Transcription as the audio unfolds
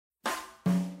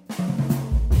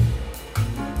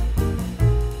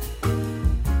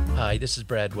Hi, this is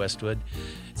Brad Westwood,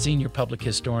 Senior Public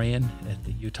Historian at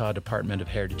the Utah Department of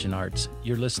Heritage and Arts.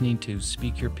 You're listening to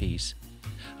Speak Your Piece,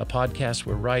 a podcast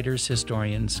where writers,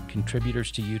 historians,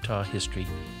 contributors to Utah history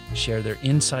share their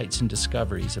insights and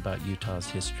discoveries about Utah's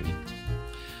history.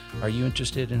 Are you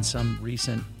interested in some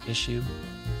recent issue?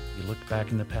 You look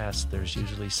back in the past, there's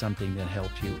usually something that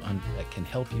can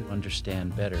help you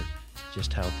understand better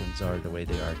just how things are the way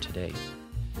they are today.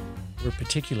 We're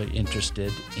particularly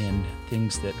interested in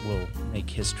things that will make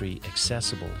history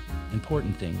accessible,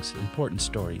 important things, important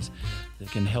stories that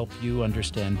can help you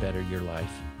understand better your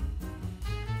life.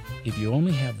 If you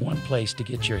only have one place to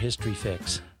get your history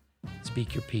fix,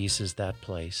 Speak Your Piece is that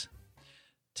place.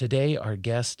 Today, our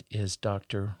guest is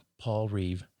Dr. Paul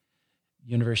Reeve,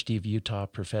 University of Utah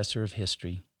Professor of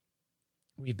History.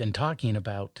 We've been talking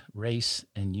about race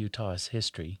and Utah's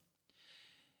history.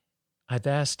 I've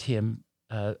asked him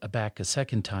back a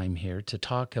second time here to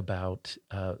talk about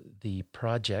the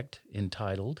project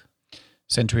entitled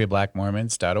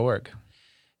CenturyofBlackMormons.org.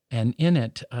 And in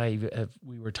it,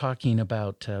 we were talking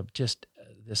about just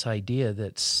this idea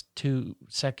that two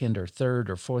second or third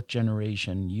or fourth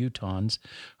generation Utahns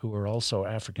who are also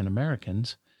African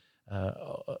Americans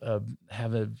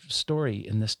have a story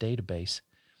in this database.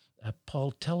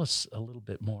 Paul, tell us a little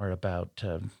bit more about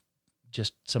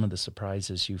just some of the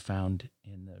surprises you found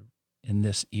in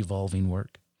this evolving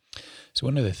work. So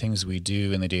one of the things we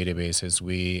do in the database is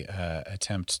we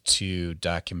attempt to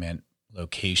document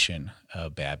location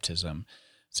of baptism.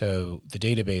 So the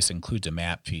database includes a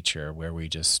map feature where we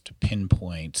just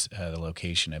pinpoint the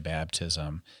location of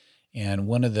baptism. And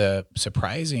one of the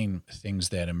surprising things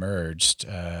that emerged,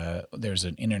 there's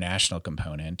an international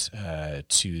component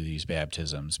to these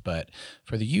baptisms, but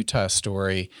for the Utah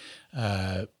story,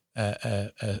 a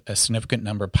significant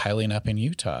number piling up in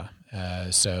Utah.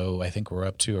 So I think we're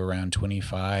up to around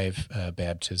 25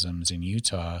 baptisms in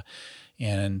Utah.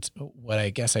 And what I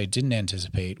guess I didn't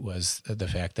anticipate was the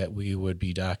fact that we would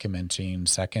be documenting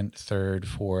second, third,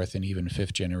 fourth, and even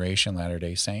fifth generation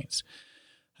Latter-day Saints.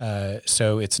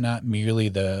 So it's not merely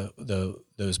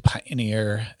those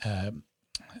pioneer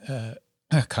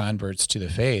converts to the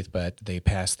faith, but they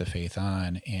pass the faith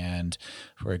on. And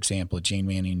for example, Jane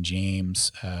Manning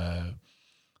James,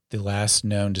 the last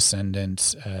known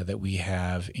descendant that we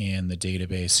have in the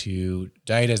database who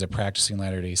died as a practicing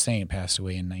Latter-day Saint, passed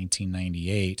away in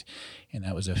 1998, and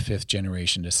that was a fifth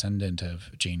generation descendant of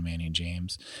Jane Manning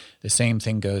James. The same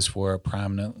thing goes for a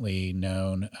prominently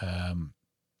known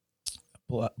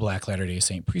Black Latter-day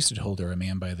Saint priesthood holder, a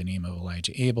man by the name of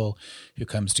Elijah Abel, who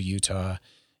comes to Utah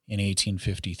in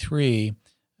 1853,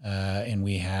 and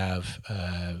we have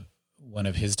one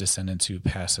of his descendants who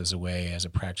passes away as a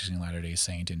practicing Latter-day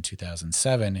Saint in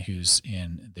 2007, who's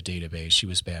in the database. She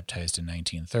was baptized in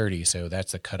 1930, so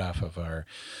that's the cutoff of our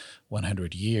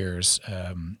 100 years.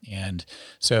 And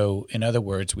so, in other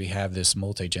words, we have this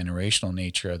multi-generational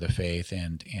nature of the faith,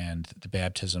 and the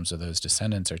baptisms of those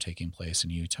descendants are taking place in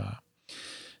Utah.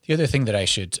 The other thing that I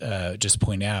should just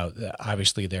point out,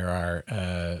 obviously there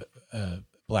are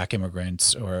Black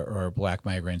immigrants or Black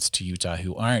migrants to Utah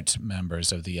who aren't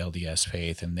members of the LDS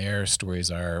faith, and their stories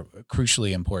are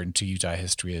crucially important to Utah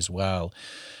history as well.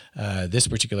 This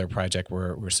particular project,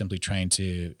 we're simply trying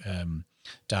to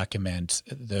document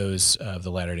those of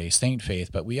the Latter-day Saint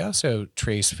faith, but we also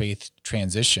trace faith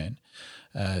transition.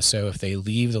 So if they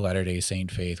leave the Latter-day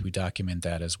Saint faith, we document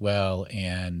that as well.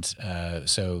 And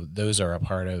so those are a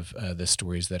part of the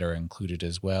stories that are included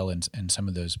as well. And some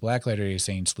of those Black Latter-day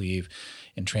Saints leave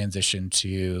and transition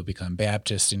to become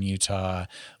Baptists in Utah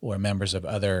or members of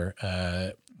other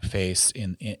faiths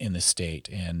in the state.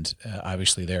 And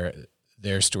obviously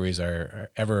their stories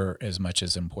are ever as much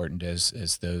as important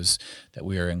as those that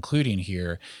we are including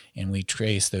here, and we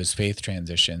trace those faith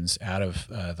transitions out of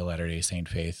the Latter-day Saint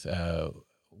faith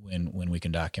when we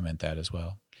can document that as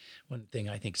well. One thing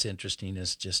I think is interesting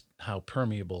is just how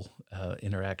permeable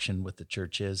interaction with the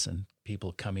church is, and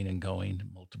people coming and going,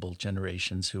 multiple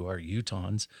generations who are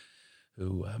Utahns,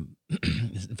 who,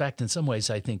 in fact, in some ways,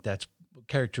 I think that's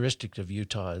characteristic of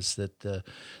Utah is that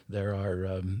there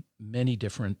are many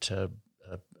different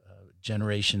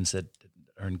generations that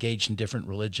are engaged in different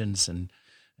religions, and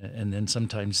then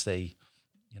sometimes they,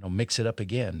 mix it up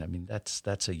again. I mean,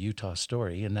 that's a Utah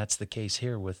story, and that's the case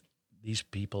here with these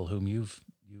people whom you've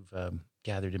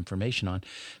gathered information on.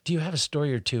 Do you have a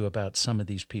story or two about some of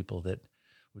these people that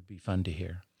would be fun to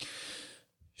hear?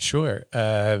 Sure.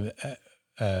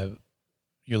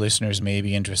 Your listeners may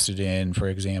be interested in, for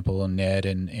example, Ned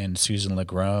and Susan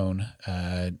Lagrone.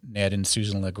 Ned and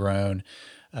Susan Lagrone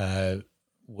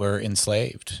were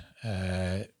enslaved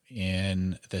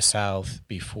in the South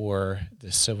before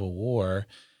the Civil War.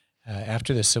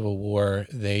 After the Civil War,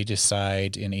 they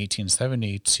decide in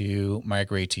 1870 to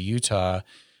migrate to Utah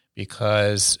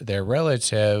because their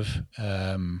relative,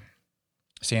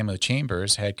 Samuel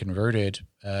Chambers, had converted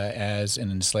as an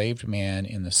enslaved man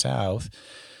in the South.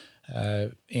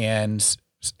 And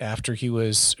after he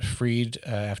was freed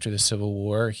after the Civil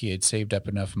War, he had saved up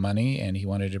enough money and he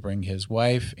wanted to bring his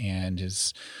wife and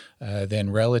his then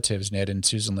relatives, Ned and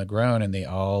Susan LaGrone, and they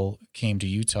all came to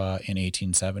Utah in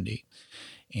 1870.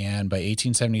 And by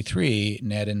 1873,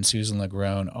 Ned and Susan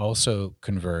LaGrone also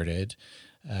converted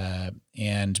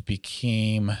and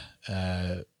became,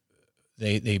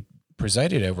 they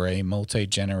presided over a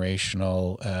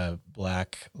multi-generational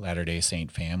Black Latter-day Saint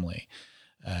family.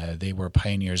 They were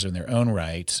pioneers in their own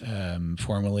right,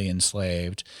 formerly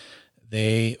enslaved.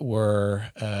 They were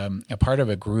a part of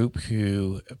a group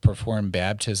who performed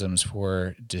baptisms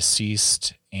for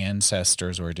deceased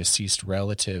ancestors or deceased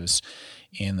relatives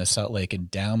in the Salt Lake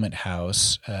Endowment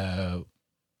House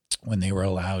when they were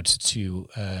allowed to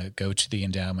go to the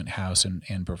endowment house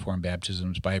and perform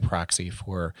baptisms by proxy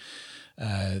for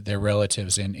their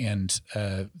relatives. And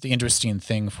the interesting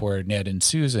thing for Ned and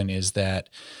Susan is that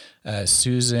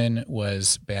Susan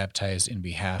was baptized in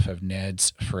behalf of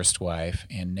Ned's first wife,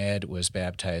 and Ned was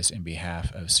baptized in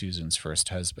behalf of Susan's first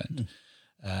husband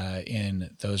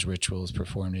in those rituals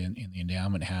performed in the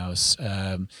endowment house.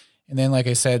 And then, like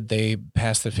I said, they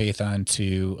passed the faith on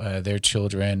to their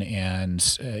children, and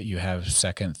you have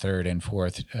second, third, and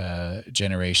fourth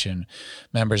generation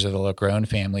members of the LaGrone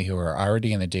family who are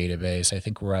already in the database. I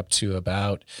think we're up to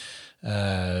about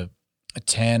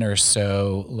 10 or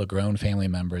so LaGrone family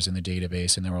members in the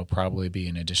database, and there will probably be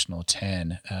an additional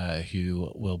 10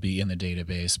 who will be in the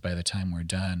database by the time we're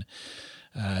done.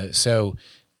 So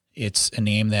it's a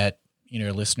name that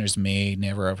listeners may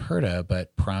never have heard of,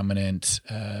 but prominent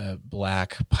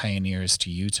Black pioneers to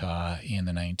Utah in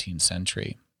the 19th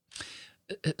century.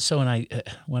 So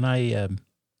when I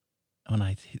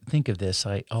think of this,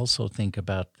 I also think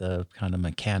about the kind of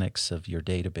mechanics of your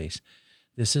database.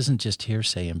 This isn't just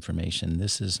hearsay information.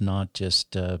 This is not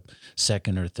just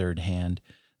second or third hand.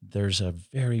 There's a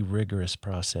very rigorous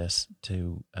process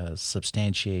to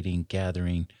substantiating,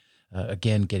 gathering,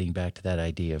 again, getting back to that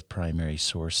idea of primary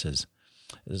sources.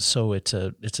 So it's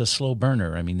a slow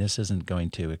burner. I mean, this isn't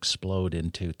going to explode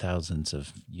into thousands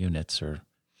of units or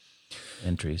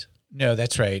entries. No,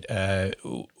 that's right.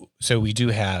 So we do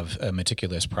have a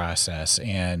meticulous process,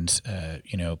 and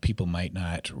people might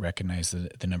not recognize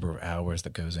the number of hours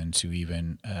that goes into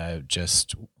even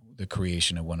just the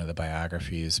creation of one of the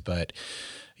biographies. But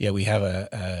yeah, we have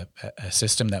a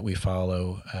system that we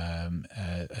follow,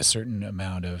 a certain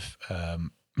amount of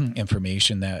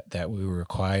information that we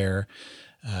require,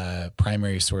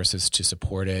 primary sources to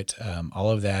support it. All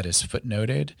of that is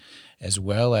footnoted, as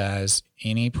well as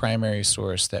any primary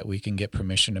source that we can get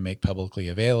permission to make publicly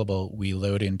available, we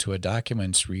load into a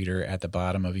documents reader at the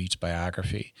bottom of each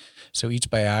biography. So each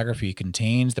biography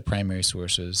contains the primary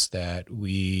sources that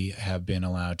we have been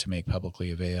allowed to make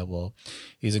publicly available.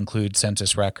 These include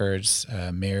census records,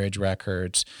 marriage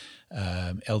records,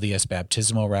 LDS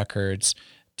baptismal records,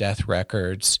 death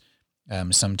records.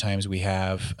 Sometimes we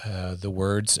have the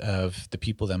words of the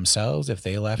people themselves. If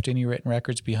they left any written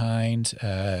records behind,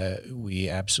 we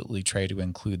absolutely try to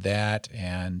include that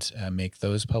and make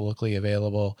those publicly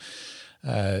available.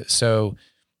 So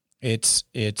it's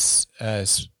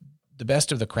the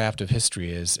best of the craft of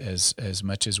history is as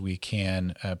much as we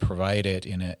can provide it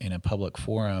in a public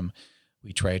forum.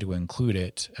 We try to include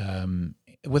it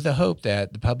with the hope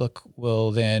that the public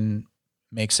will then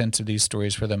make sense of these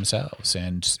stories for themselves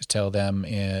and tell them,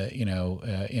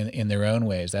 in their own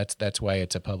ways. That's why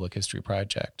it's a public history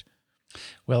project.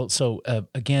 Well, so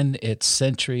again, it's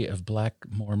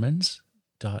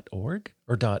centuryofblackmormons.org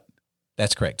or dot.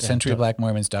 That's correct.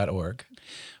 Centuryofblackmormons.org.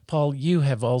 Paul, you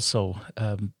have also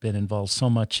been involved so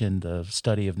much in the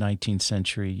study of 19th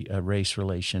century race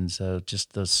relations,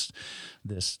 just this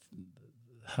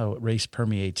how race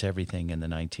permeates everything in the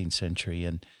 19th century.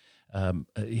 And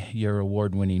your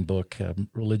award-winning book,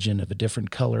 Religion of a Different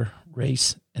Color,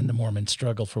 Race and the Mormon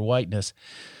Struggle for Whiteness,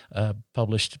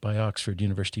 published by Oxford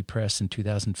University Press in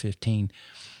 2015.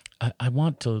 I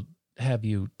want to have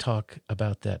you talk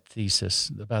about that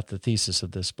thesis, about the thesis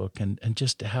of this book, and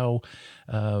just how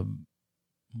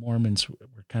Mormons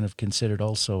were kind of considered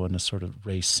also in a sort of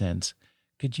race sense.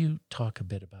 Could you talk a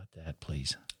bit about that,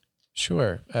 please?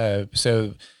 Sure.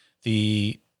 So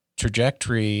the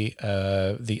trajectory,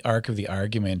 the arc of the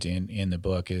argument in the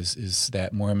book is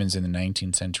that Mormons in the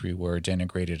 19th century were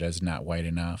denigrated as not white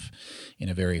enough in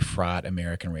a very fraught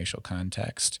American racial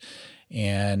context.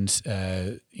 And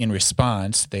in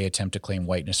response, they attempt to claim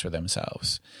whiteness for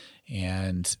themselves.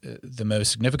 And the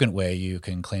most significant way you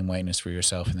can claim whiteness for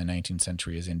yourself in the 19th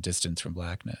century is in distance from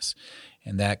blackness.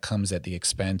 And that comes at the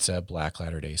expense of Black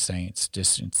Latter-day Saints,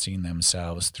 distancing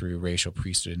themselves through racial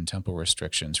priesthood and temple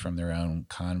restrictions from their own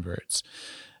converts.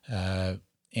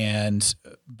 And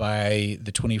by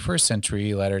the 21st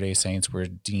century, Latter-day Saints were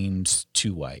deemed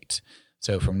too white.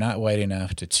 So from not white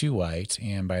enough to too white,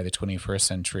 and by the 21st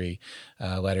century,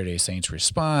 Latter-day Saints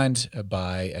respond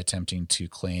by attempting to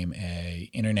claim a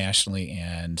internationally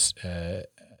and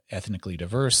ethnically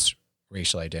diverse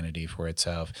racial identity for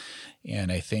itself.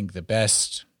 And I think the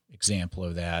best example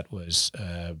of that was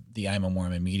the I'm a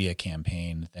Mormon media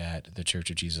campaign that the Church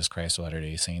of Jesus Christ of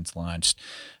Latter-day Saints launched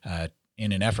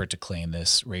in an effort to claim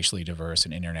this racially diverse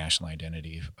and international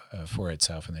identity for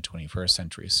itself in the 21st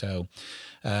century. So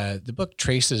the book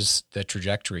traces the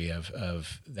trajectory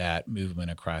of that movement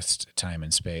across time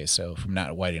and space. So from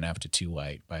not white enough to too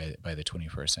white by the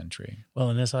 21st century. Well,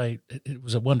 and it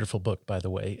was a wonderful book, by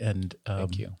the way. And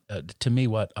thank you. To me,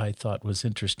 what I thought was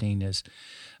interesting is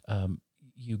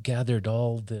you gathered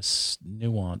all this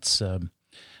nuance. The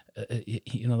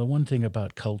one thing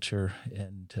about culture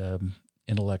and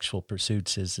intellectual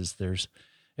pursuits is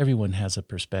everyone has a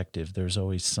perspective. There's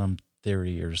always some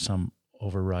theory or some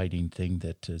overriding thing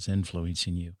that is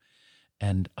influencing you.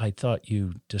 And I thought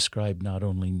you described not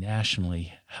only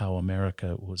nationally how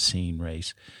America was seeing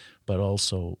race, but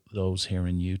also those here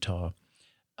in Utah,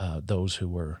 those who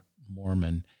were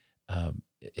Mormon.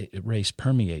 Race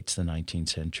permeates the 19th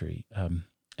century.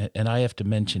 And I have to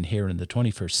mention here in the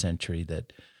 21st century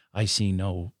that I see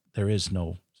there is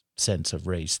no sense of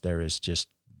race. There is just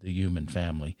the human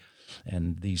family,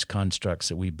 and these constructs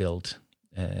that we built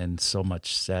and so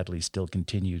much sadly still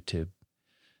continue to,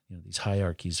 these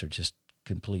hierarchies are just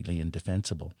completely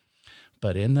indefensible.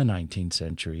 But in the 19th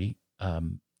century,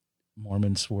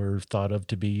 Mormons were thought of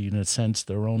to be, in a sense,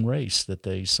 their own race, that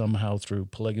they somehow, through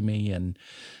polygamy and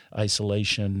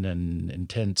isolation and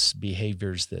intense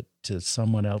behaviors, that to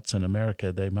someone else in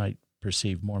America, they might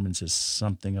perceive Mormons as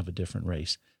something of a different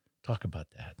race. Talk about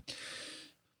that.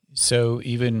 So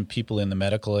even people in the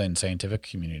medical and scientific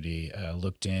community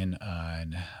looked in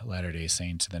on Latter-day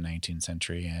Saints in the 19th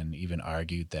century and even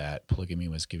argued that polygamy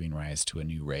was giving rise to a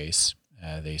new race.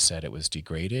 They said it was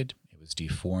degraded, it was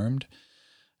deformed,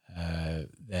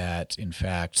 that in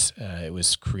fact it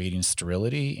was creating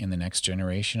sterility in the next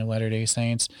generation of Latter-day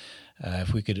Saints.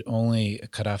 If we could only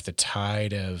cut off the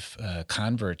tide of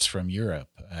converts from Europe,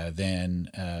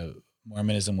 then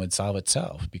Mormonism would solve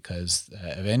itself, because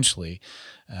eventually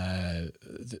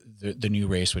the new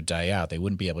race would die out. They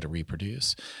wouldn't be able to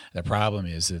reproduce. The problem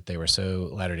is that they were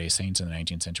Latter-day Saints in the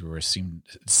 19th century were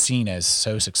seen as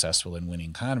so successful in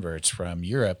winning converts from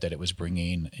Europe that it was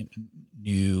bringing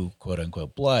new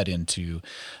quote-unquote blood into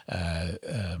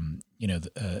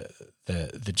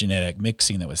the genetic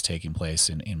mixing that was taking place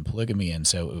in polygamy, and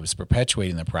so it was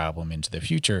perpetuating the problem into the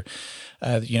future.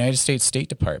 The United States State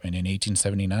Department in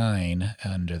 1879,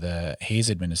 under the Hayes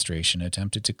administration,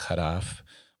 attempted to cut off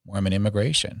Mormon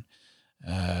immigration.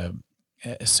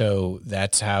 So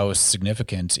that's how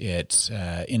significant it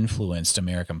influenced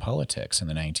American politics in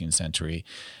the 19th century.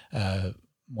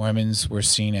 Mormons were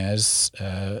seen as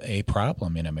a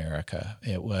problem in America.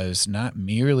 It was not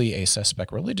merely a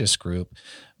suspect religious group,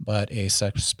 but a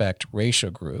suspect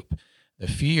racial group. The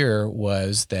fear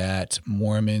was that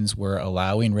Mormons were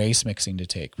allowing race mixing to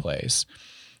take place,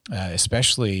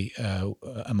 especially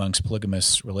amongst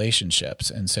polygamous relationships.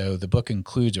 And so the book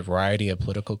includes a variety of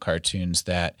political cartoons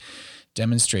that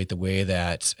demonstrate the way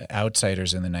that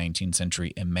outsiders in the 19th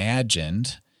century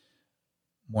imagined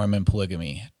Mormon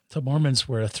polygamy. So Mormons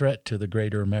were a threat to the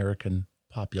greater American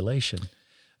population.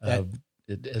 At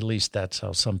least that's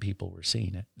how some people were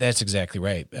seeing it. That's exactly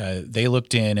right. They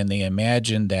looked in and they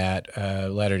imagined that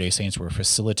Latter-day Saints were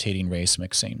facilitating race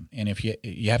mixing. And if you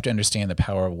have to understand the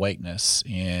power of whiteness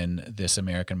in this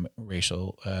American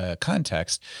racial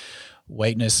context.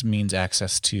 Whiteness means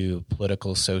access to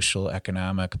political, social,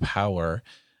 economic power,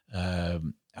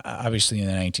 obviously in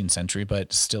the 19th century,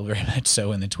 but still very much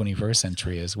so in the 21st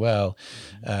century as well.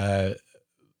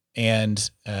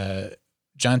 And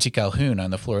John T. Calhoun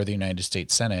on the floor of the United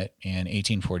States Senate in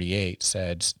 1848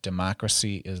 said,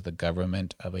 "Democracy is the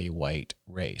government of a white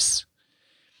race."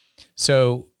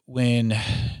 So when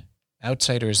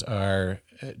outsiders are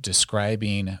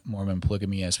describing Mormon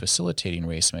polygamy as facilitating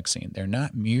race mixing. They're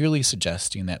not merely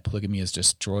suggesting that polygamy is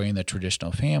destroying the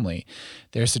traditional family.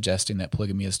 They're suggesting that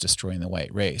polygamy is destroying the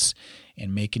white race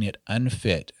and making it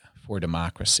unfit for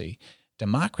democracy.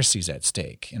 Democracy's at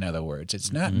stake, in other words.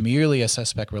 It's not merely a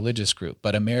suspect religious group,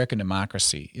 but American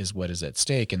democracy is what is at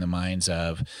stake in the minds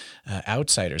of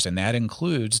outsiders, and that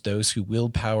includes those who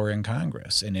wield power in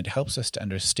Congress. And it helps us to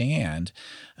understand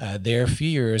their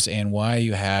fears and why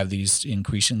you have these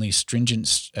increasingly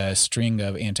stringent string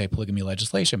of anti-polygamy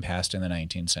legislation passed in the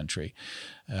 19th century.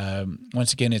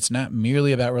 Once again, it's not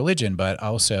merely about religion, but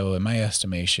also, in my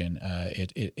estimation,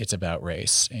 it's about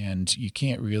race. And you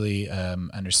can't really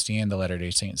understand the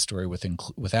Latter-day Saint story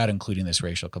without including this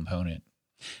racial component.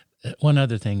 One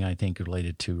other thing I think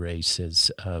related to race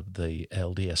is the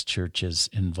LDS Church's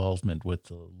involvement with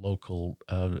the local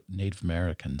Native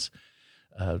Americans.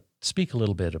 Speak a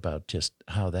little bit about just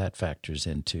how that factors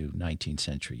into 19th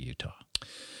century Utah.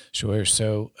 Sure.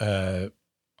 So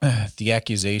the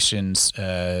accusations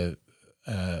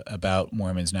about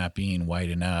Mormons not being white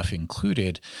enough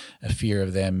included a fear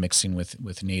of them mixing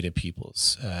with Native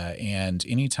peoples. And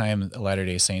anytime the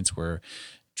Latter-day Saints were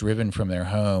driven from their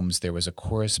homes, there was a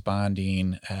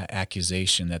corresponding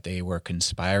accusation that they were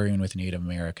conspiring with Native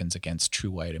Americans against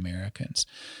true white Americans.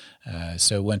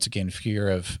 So once again, fear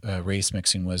of race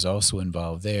mixing was also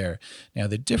involved there. Now,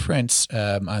 the difference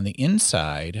on the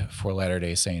inside for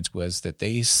Latter-day Saints was that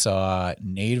they saw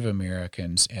Native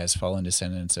Americans as fallen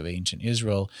descendants of ancient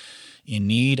Israel in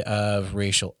need of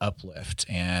racial uplift,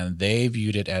 and they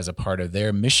viewed it as a part of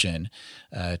their mission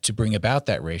to bring about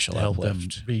that racial uplift.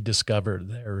 Help them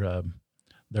rediscover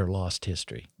their lost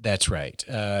history. That's right.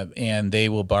 And they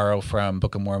will borrow from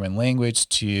Book of Mormon language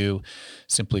to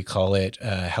simply call it,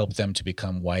 help them to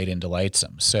become white and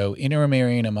delightsome. So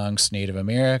intermarrying amongst Native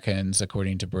Americans,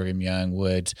 according to Brigham Young,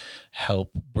 would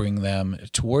help bring them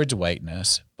towards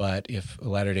whiteness. But if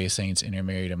Latter-day Saints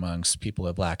intermarried amongst people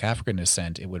of Black African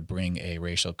descent, it would bring a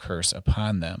racial curse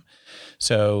upon them.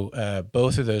 So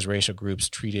both of those racial groups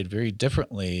treated very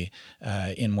differently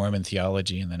in Mormon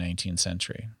theology in the 19th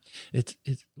century. It's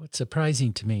what's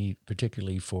surprising to me,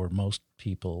 particularly for most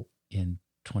people in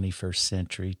 21st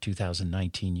century,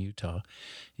 2019 Utah,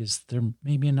 is they're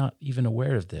maybe not even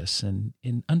aware of this. And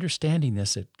in understanding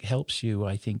this, it helps you,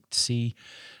 I think, see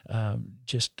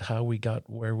just how we got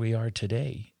where we are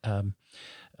today.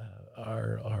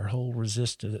 Our whole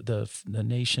the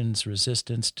nation's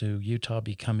resistance to Utah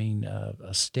becoming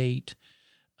a state,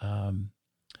 the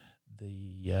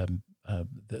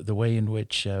way in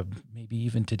which maybe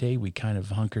even today we kind of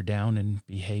hunker down and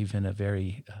behave in a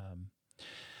very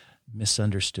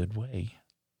misunderstood way.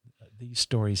 These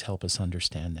stories help us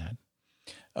understand that.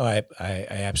 Oh, I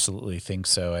absolutely think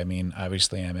so. I mean,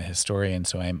 obviously I'm a historian,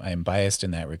 so I'm biased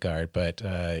in that regard, but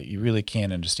you really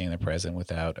can't understand the present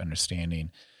without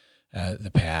understanding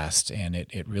the past, and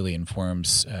it really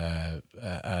informs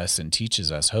us and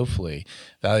teaches us, hopefully,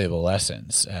 valuable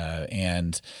lessons.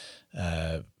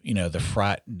 The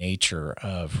fraught nature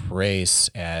of race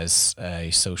as a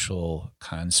social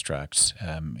construct.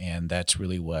 And that's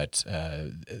really what,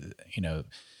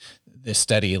 this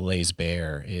study lays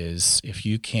bare is if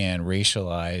you can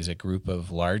racialize a group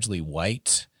of largely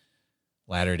white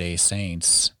Latter-day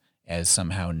Saints as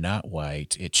somehow not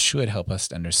white, it should help us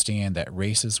to understand that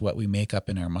race is what we make up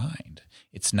in our mind.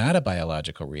 It's not a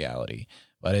biological reality,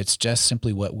 but it's just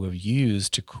simply what we've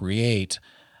used to create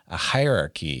a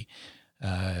hierarchy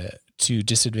to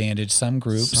disadvantage some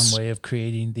groups. Some way of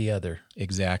creating the other.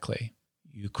 Exactly.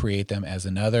 You create them as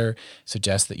another,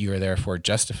 suggests that you are therefore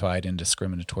justified in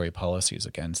discriminatory policies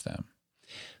against them.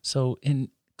 So in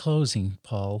closing,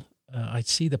 Paul, I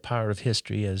see the power of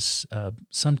history as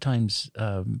sometimes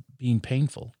being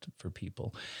painful for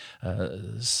people.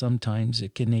 Sometimes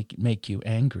it can make you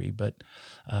angry, but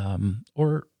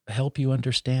or help you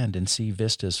understand and see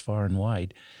vistas far and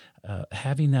wide.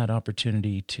 Having that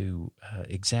opportunity to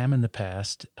examine the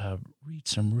past, read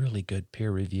some really good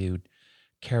peer-reviewed,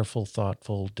 careful,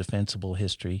 thoughtful, defensible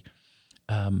history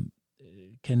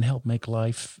can help make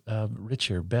life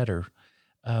richer, better.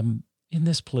 In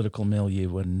this political milieu,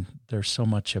 when there's so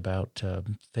much about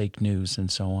fake news and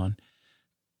so on,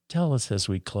 tell us as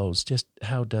we close, just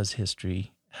how does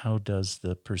history, how does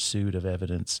the pursuit of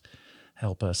evidence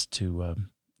help us to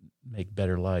make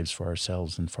better lives for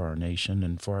ourselves and for our nation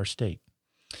and for our state?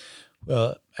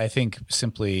 Well, I think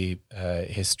simply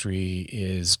history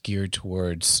is geared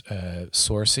towards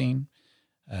sourcing.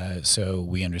 So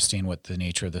we understand what the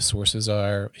nature of the sources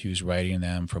are, who's writing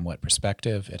them, from what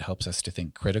perspective. It helps us to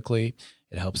think critically.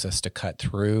 It helps us to cut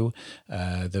through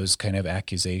those kind of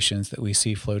accusations that we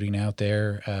see floating out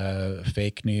there,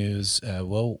 fake news.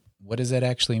 Well, what does that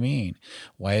actually mean?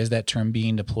 Why is that term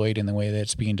being deployed in the way that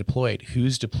it's being deployed?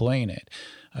 Who's deploying it?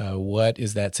 What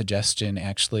is that suggestion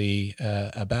actually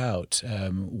about?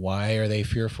 Why are they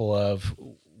fearful of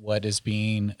what is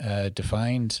being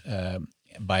defined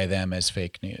by them as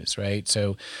fake news, right?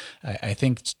 So I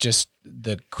think just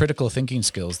the critical thinking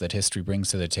skills that history brings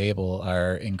to the table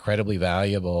are incredibly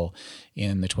valuable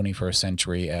in the 21st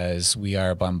century as we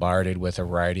are bombarded with a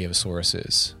variety of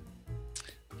sources.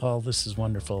 Paul, this is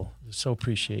wonderful. So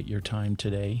appreciate your time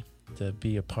today to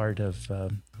be a part of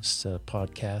this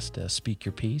podcast, Speak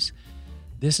Your Piece.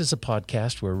 This is a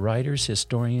podcast where writers,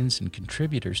 historians, and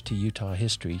contributors to Utah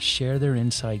history share their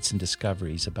insights and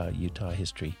discoveries about Utah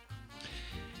history.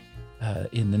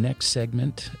 In the next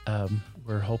segment,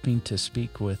 we're hoping to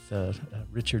speak with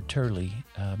Richard Turley,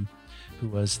 who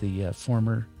was the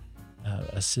former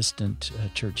assistant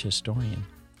church historian.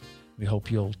 We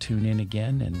hope you'll tune in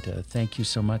again, and thank you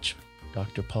so much,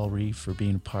 Dr. Paul Reeve, for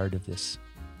being a part of this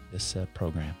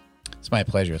program. It's my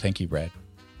pleasure. Thank you, Brad.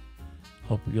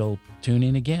 Hope you'll tune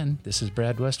in again. This is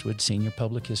Brad Westwood, Senior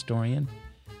Public Historian,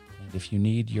 and if you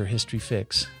need your history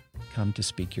fix, come to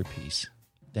Speak Your Piece.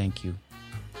 Thank you.